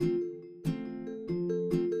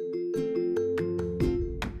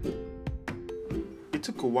It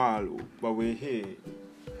took a while, but we're here.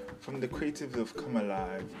 From the creatives of Come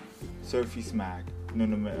Alive, Sophie Smag,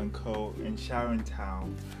 Nonome and Co. in Sharon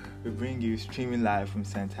Town, we bring you streaming live from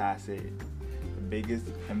Santase, the biggest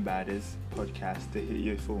and baddest podcast to hit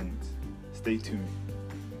your phones. Stay tuned.